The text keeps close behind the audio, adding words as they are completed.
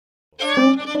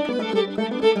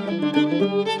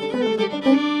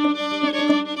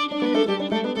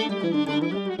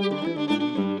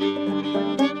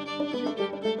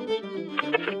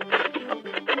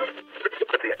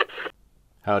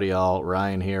Howdy y'all,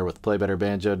 Ryan here with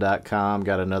playbetterbanjo.com.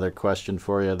 Got another question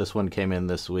for you. This one came in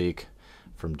this week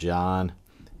from John,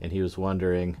 and he was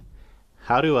wondering,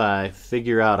 how do I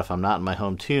figure out, if I'm not in my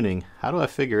home tuning, how do I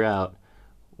figure out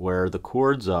where the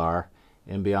chords are?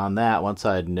 And beyond that, once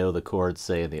I know the chords,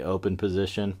 say in the open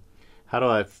position, how do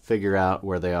I figure out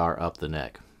where they are up the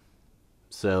neck?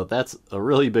 So that's a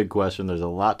really big question. There's a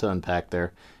lot to unpack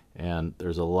there. And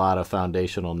there's a lot of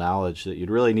foundational knowledge that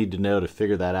you'd really need to know to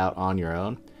figure that out on your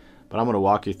own. But I'm going to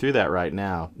walk you through that right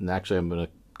now. And actually, I'm going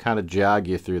to kind of jog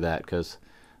you through that because,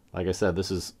 like I said,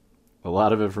 this is a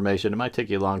lot of information. It might take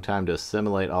you a long time to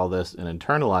assimilate all this and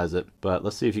internalize it. But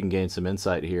let's see if you can gain some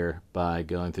insight here by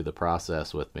going through the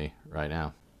process with me right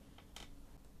now.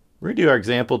 We're going to do our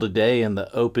example today in the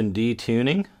open D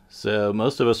tuning. So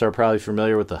most of us are probably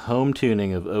familiar with the home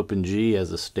tuning of open G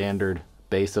as a standard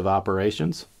base of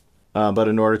operations. But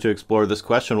in order to explore this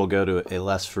question, we'll go to a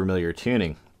less familiar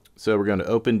tuning. So we're going to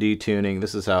open D tuning.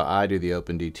 This is how I do the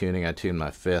open D tuning. I tune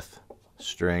my 5th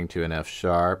string to an F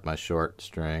sharp, my short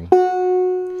string.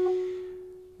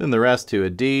 Then the rest to a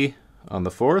D on the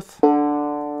 4th,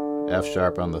 F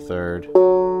sharp on the 3rd,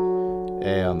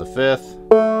 A on the 5th,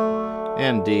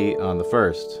 and D on the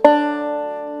 1st.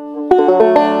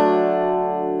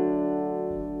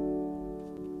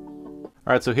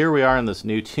 All right, so here we are in this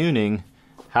new tuning.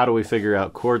 How do we figure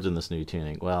out chords in this new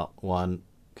tuning? Well, one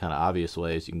kind of obvious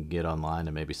way is you can get online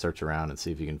and maybe search around and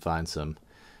see if you can find some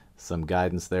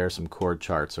guidance there, some chord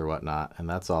charts or whatnot, and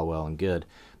that's all well and good.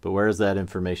 But where is that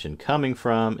information coming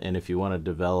from? And if you want to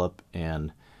develop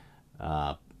and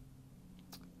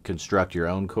construct your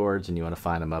own chords and you want to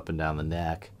find them up and down the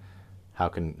neck, how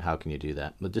can you do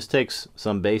that? It just takes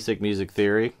some basic music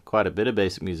theory, quite a bit of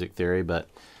basic music theory, but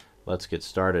let's get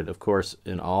started. Of course,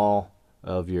 in all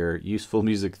of your useful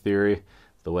music theory,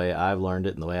 the way I've learned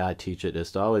it and the way I teach it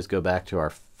is to always go back to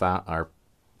our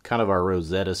kind of our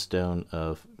Rosetta Stone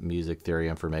of music theory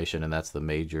information, and that's the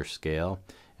major scale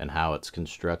and how it's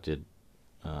constructed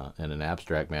in an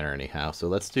abstract manner anyhow. So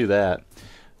let's do that.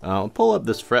 I'll pull up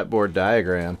this fretboard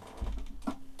diagram,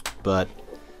 but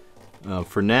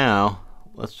for now,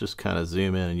 let's just kind of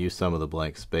zoom in and use some of the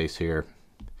blank space here.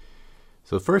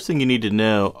 So the first thing you need to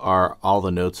know are all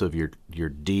the notes of your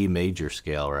D major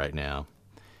scale right now.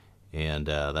 And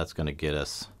that's going to get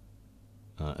us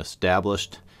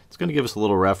established. It's going to give us a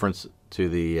little reference to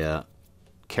the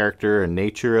character and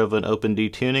nature of an open D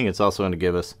tuning. It's also going to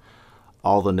give us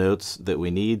all the notes that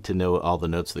we need to know all the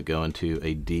notes that go into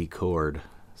a D chord.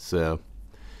 So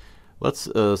let's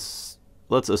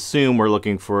assume we're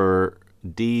looking for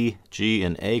D, G,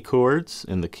 and A chords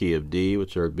in the key of D,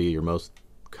 which would be your most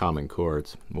common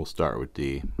chords. We'll start with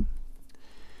D.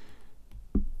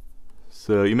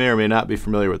 So you may or may not be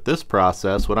familiar with this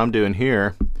process. What I'm doing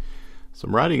here, so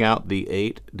I'm writing out the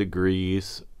 8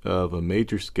 degrees of a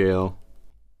major scale,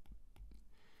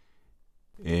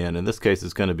 and in this case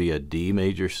it's going to be a D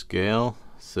major scale.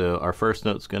 So our first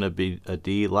note is going to be a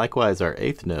D. Likewise, our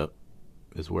 8th note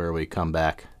is where we come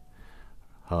back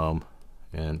home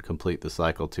and complete the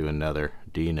cycle to another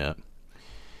D note.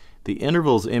 The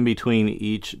intervals in between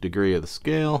each degree of the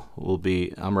scale will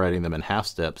be, I'm writing them in half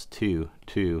steps, 2,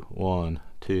 2, 1,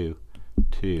 2,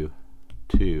 2,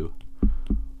 2,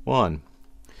 1.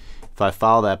 If I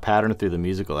follow that pattern through the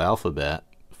musical alphabet,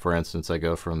 for instance, I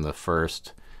go from the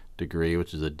 1st degree,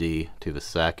 which is a D, to the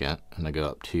 2nd, and I go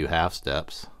up 2 half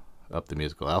steps up the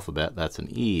musical alphabet, that's an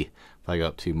E. If I go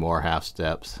up 2 more half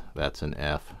steps, that's an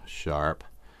F sharp.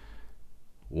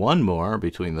 1 more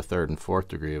between the 3rd and 4th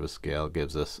degree of a scale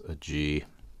gives us a G,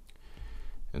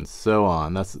 and so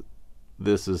on.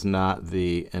 This is not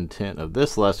the intent of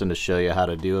this lesson to show you how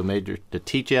to do to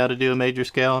teach you how to do a major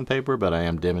scale on paper, but I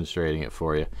am demonstrating it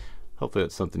for you. Hopefully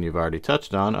it's something you've already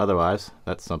touched on. Otherwise,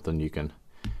 that's something you can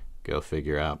go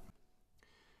figure out.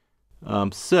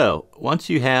 So once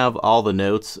you have all the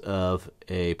notes of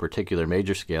a particular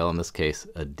major scale, in this case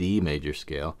a D major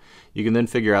scale, you can then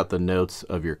figure out the notes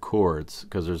of your chords,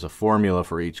 because there's a formula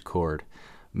for each chord.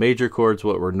 Major chords,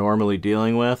 what we're normally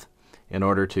dealing with. In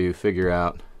order to figure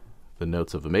out the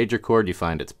notes of a major chord, you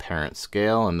find its parent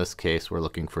scale. In this case, we're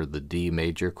looking for the D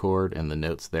major chord and the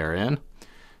notes therein.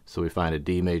 So we find a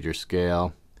D major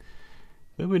scale.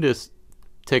 Then we just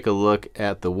take a look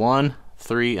at the 1,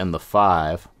 3, and the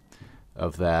 5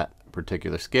 of that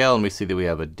particular scale, and we see that we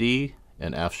have a D,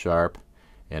 an F sharp,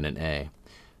 and an A.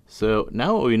 So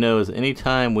now what we know is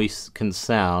anytime we can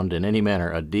sound in any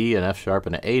manner a D, an F sharp,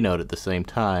 and an A note at the same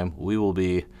time, we will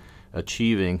be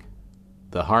achieving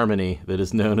the harmony that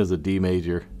is known as a D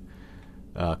major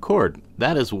chord.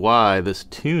 That is why this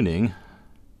tuning,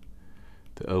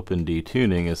 the open D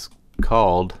tuning, is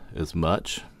called as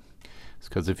much. It's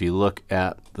because if you look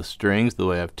at the strings the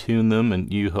way I've tuned them, and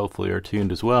you hopefully are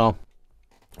tuned as well,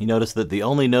 you notice that the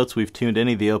only notes we've tuned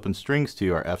any of the open strings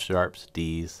to are F sharps,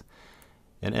 Ds,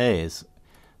 and A's.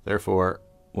 Therefore,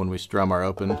 when we strum our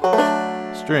open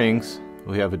strings,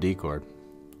 we have a D chord.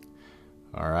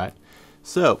 Alright,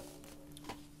 so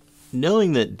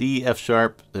knowing that D, F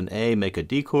sharp, and A make a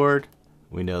D chord,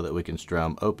 we know that we can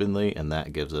strum openly, and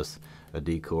that gives us a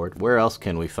D chord. Where else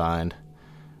can we find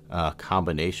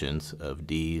combinations of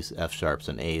D's, F sharps,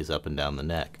 and A's up and down the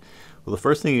neck? Well, the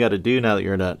first thing you got to do now that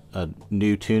you're in a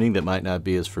new tuning that might not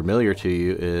be as familiar to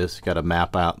you is you got to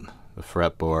map out the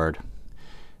fretboard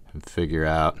and figure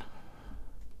out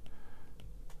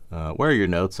where your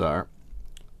notes are.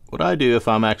 What I do if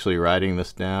I'm actually writing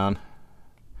this down,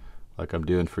 like I'm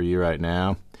doing for you right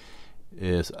now,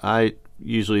 is I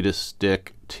usually just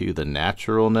stick to the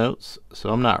natural notes.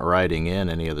 So I'm not writing in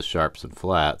any of the sharps and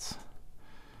flats.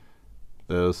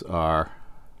 Those are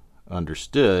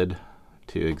understood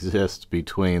to exist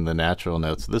between the natural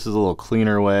notes. This is a little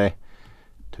cleaner way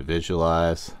to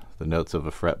visualize the notes of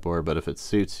a fretboard, but if it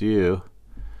suits you,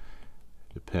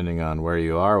 depending on where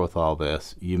you are with all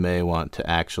this, you may want to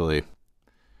actually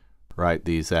write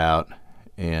these out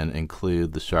and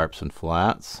include the sharps and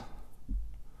flats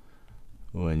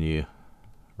when you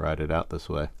write it out this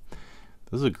way.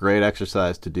 This is a great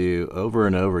exercise to do over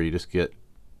and over. You just get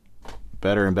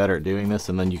better and better at doing this,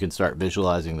 and then you can start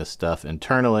visualizing this stuff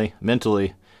internally,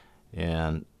 mentally,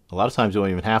 and a lot of times you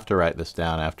won't even have to write this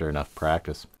down after enough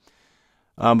practice.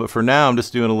 But for now, I'm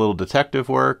just doing a little detective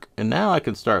work, and now I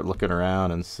can start looking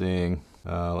around and seeing,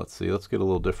 let's see, let's get a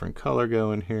little different color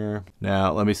going here.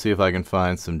 Now, let me see if I can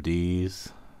find some D's,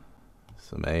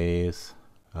 some A's,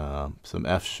 some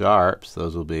F sharps.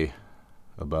 Those will be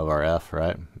above our F,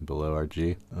 right? Below our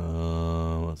G.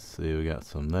 Let's see, we got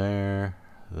some there,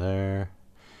 there.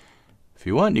 If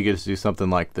you want, you can just do something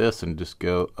like this and just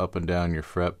go up and down your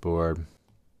fretboard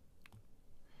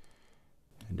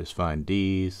and just find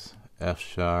D's, F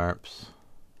sharps,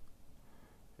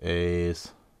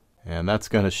 A's, and that's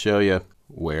going to show you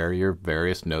where your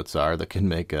various notes are that can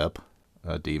make up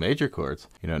D major chords.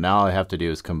 You know, now all I have to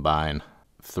do is combine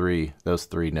those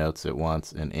three notes at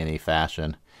once in any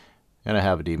fashion, and I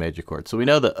have a D major chord. So we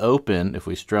know the open, if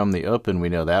we strum the open, we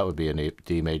know that would be a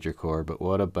D major chord, but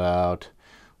what about,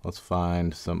 let's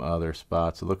find some other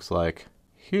spots. It looks like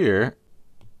here,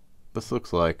 this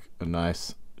looks like a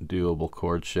nice doable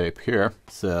chord shape here.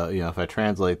 So, you know, if I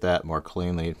translate that more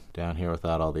cleanly down here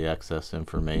without all the excess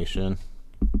information,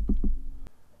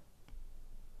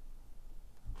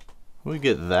 we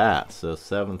get that. So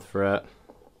 7th fret.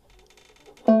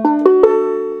 As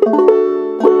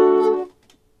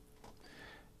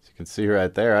you can see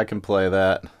right there, I can play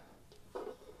that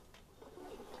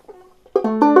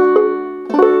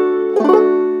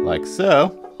like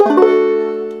so.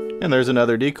 And there's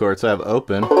another D chord, so I have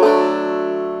open.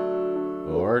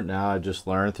 Or now I just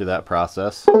learned through that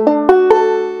process,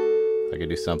 I could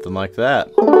do something like that.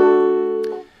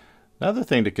 Another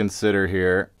thing to consider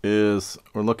here is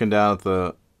we're looking down at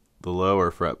the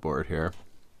lower fretboard here.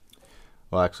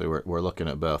 Well, actually, we're looking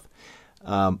at both.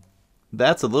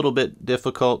 That's a little bit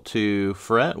difficult to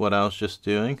fret, what I was just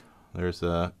doing. There's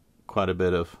quite a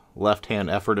bit of left-hand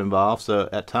effort involved, so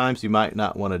at times you might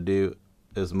not want to do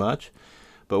as much.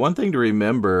 But one thing to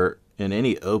remember in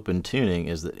any open tuning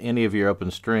is that any of your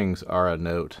open strings are a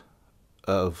note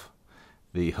of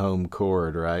the home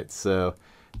chord, right? So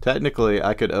technically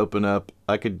I could open up,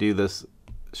 I could do this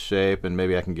shape, and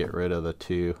maybe I can get rid of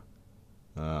the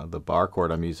bar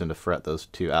chord I'm using to fret those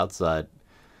two outside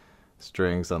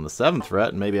strings on the 7th fret,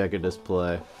 and maybe I could just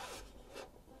play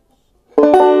the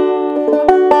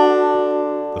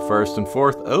 1st and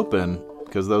 4th open,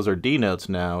 because those are D notes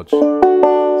now, which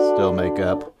still make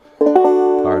up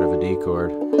part of a D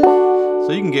chord.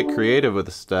 So you can get creative with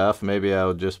the stuff. Maybe I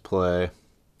would just play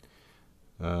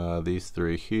these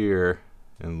three here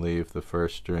and leave the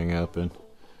 1st string open.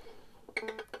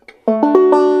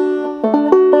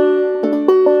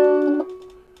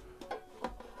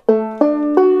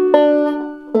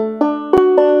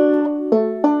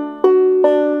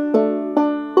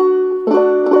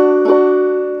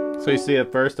 So you see,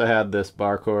 at first I had this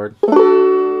bar chord.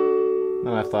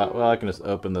 Then I thought, well, I can just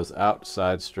open those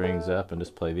outside strings up and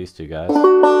just play these two guys.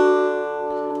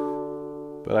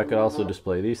 But I could also just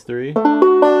play these three,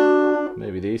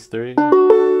 maybe these three,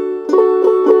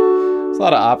 a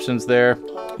lot of options there.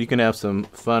 You can have some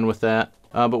fun with that.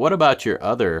 But what about your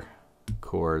other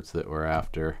chords that we're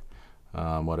after?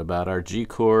 What about our G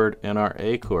chord and our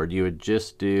A chord? You would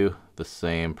just do the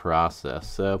same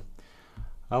process. So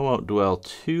I won't dwell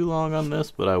too long on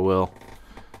this, but I will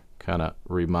kind of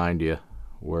remind you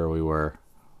where we were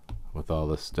with all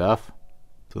this stuff.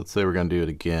 So let's say we're going to do it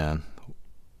again.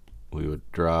 We would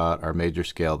draw out our major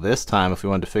scale. This time, if we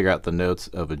wanted to figure out the notes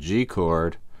of a G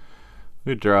chord,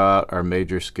 we'd draw out our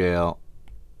major scale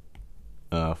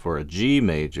for a G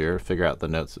major, figure out the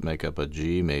notes that make up a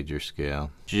G major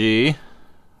scale. G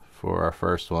for our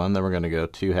first one, then we're going to go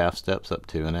 2 half steps up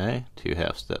to an A, 2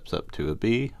 half steps up to a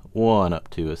B, 1 up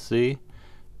to a C,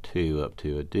 2 up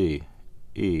to a D,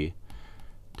 E,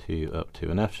 2 up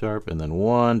to an F sharp, and then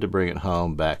 1 to bring it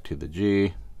home back to the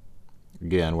G.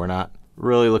 Again, we're not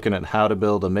really looking at how to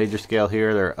build a major scale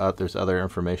here. There's other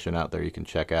information out there you can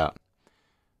check out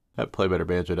at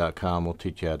playbetterbanjo.com. We'll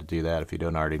teach you how to do that if you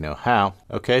don't already know how.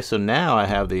 Okay, so now I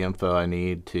have the info I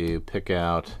need to pick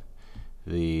out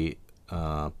the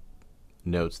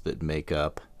notes that make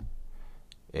up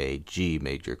a G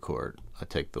major chord. I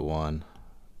take the 1,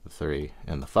 the 3,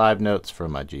 and the 5 notes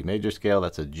from my G major scale.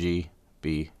 That's a G,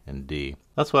 B, and D.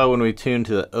 That's why when we tune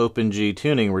to the open G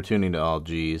tuning, we're tuning to all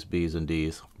G's, B's, and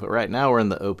D's. But right now we're in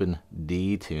the open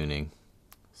D tuning.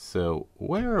 So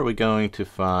where are we going to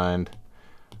find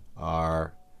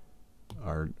our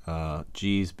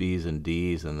G's, B's, and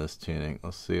D's in this tuning?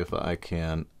 Let's see if I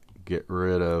can get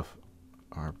rid of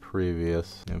our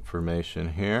previous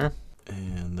information here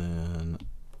and then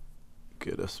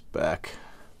get us back,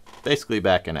 basically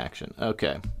back in action.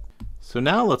 Okay, so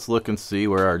now let's look and see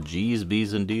where our G's,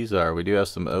 B's, and D's are. We do have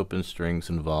some open strings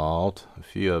involved, a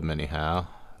few of them anyhow.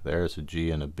 There's a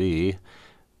G and a B.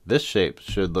 This shape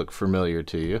should look familiar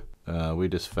to you. We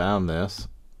just found this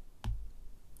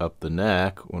up the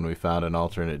neck when we found an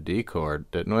alternate D chord,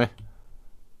 didn't we?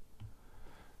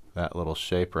 That little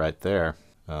shape right there.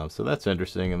 So that's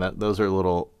interesting, and those are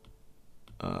little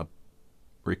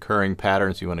recurring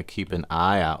patterns you want to keep an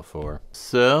eye out for.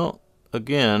 So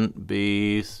again,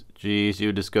 B's, G's, you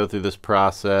would just go through this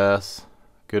process.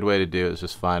 Good way to do it is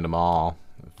just find them all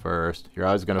first. You're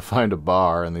always going to find a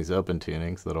bar in these open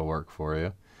tunings that'll work for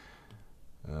you.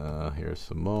 Here's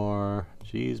some more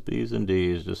G's, B's, and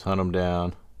D's. Just hunt them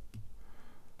down.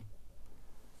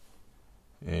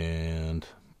 And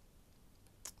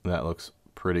that looks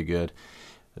pretty good.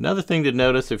 Another thing to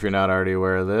notice, if you're not already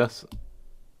aware of this,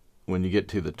 when you get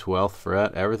to the 12th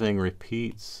fret, everything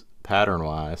repeats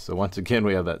pattern-wise. So once again,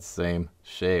 we have that same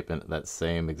shape, and that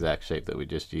same exact shape that we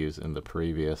just used in the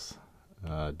previous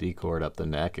D chord up the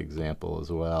neck example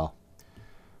as well.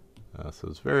 So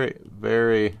it's very,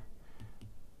 very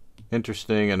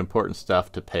interesting and important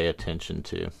stuff to pay attention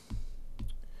to.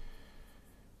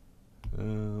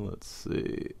 Let's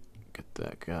see, get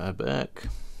that guy back.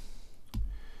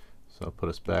 So I'll put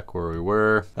us back where we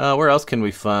were. Where else can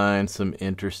we find some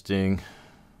interesting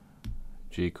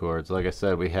G chords? Like I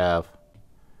said, we have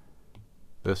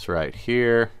this right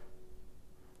here.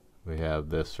 We have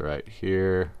this right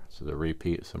here. So the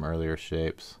repeat of some earlier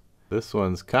shapes. This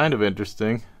one's kind of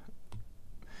interesting.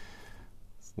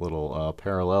 It's a little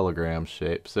parallelogram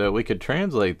shape. So we could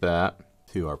translate that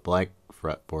to our blank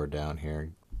fretboard down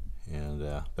here,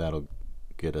 and that'll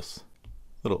get us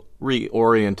a little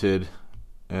reoriented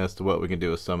as to what we can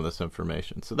do with some of this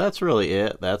information. So that's really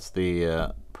it. That's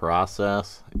the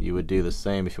process. You would do the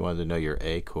same if you wanted to know your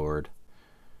A chord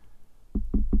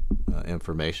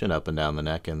information up and down the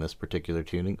neck in this particular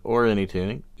tuning, or any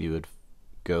tuning. You would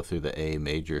go through the A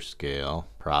major scale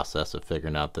process of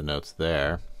figuring out the notes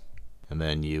there, and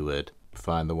then you would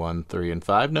find the 1, 3, and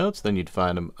 5 notes. Then you'd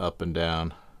find them up and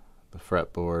down the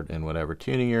fretboard in whatever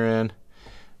tuning you're in.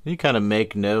 You kind of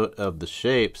make note of the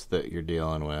shapes that you're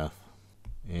dealing with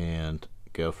and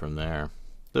go from there.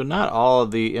 So not all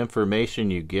of the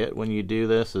information you get when you do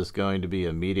this is going to be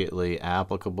immediately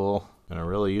applicable in a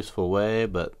really useful way,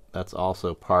 but that's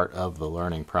also part of the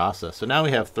learning process. So now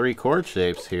we have 3 chord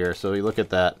shapes here. So we look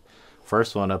at that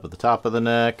first one up at the top of the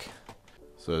neck.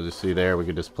 So as you see there, we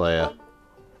could just play a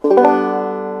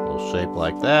little shape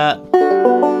like that.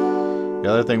 The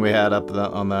other thing we had up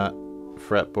on that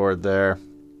fretboard there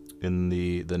in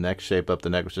the next shape up the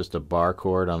neck was just a bar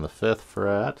chord on the 5th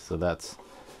fret. So that's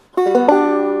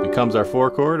becomes our 4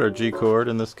 chord, or G chord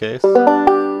in this case.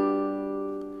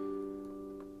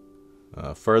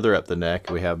 Further up the neck,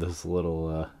 we have this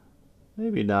little,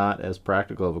 maybe not as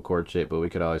practical of a chord shape, but we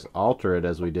could always alter it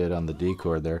as we did on the D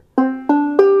chord there.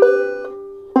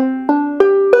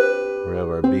 We have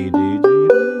our B, D, G.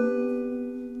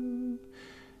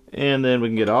 And then we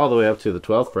can get all the way up to the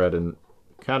 12th fret and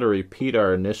kind kind of repeat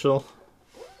our initial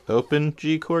open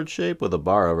G chord shape with a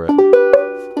bar over it.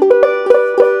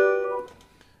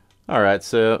 Alright,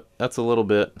 so that's a little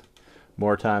bit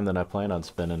more time than I plan on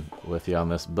spending with you on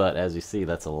this, but as you see,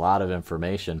 that's a lot of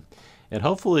information. And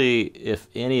hopefully, if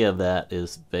any of that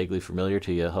is vaguely familiar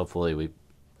to you, hopefully we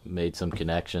made some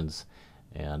connections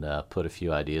and put a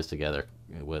few ideas together,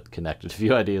 connected a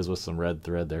few ideas with some red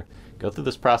thread there. Go through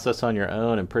this process on your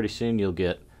own, and pretty soon you'll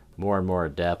get more and more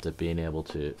adept at being able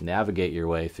to navigate your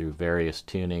way through various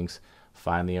tunings,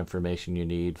 find the information you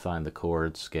need, find the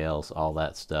chords, scales, all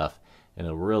that stuff, and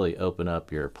it'll really open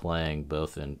up your playing,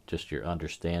 both in just your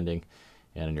understanding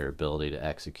and in your ability to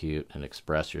execute and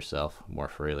express yourself more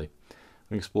freely.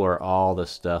 We explore all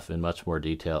this stuff in much more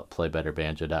detail at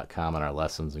playbetterbanjo.com in our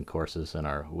lessons and courses and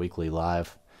our weekly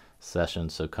live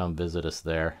sessions, so come visit us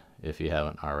there if you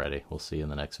haven't already. We'll see you in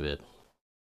the next vid.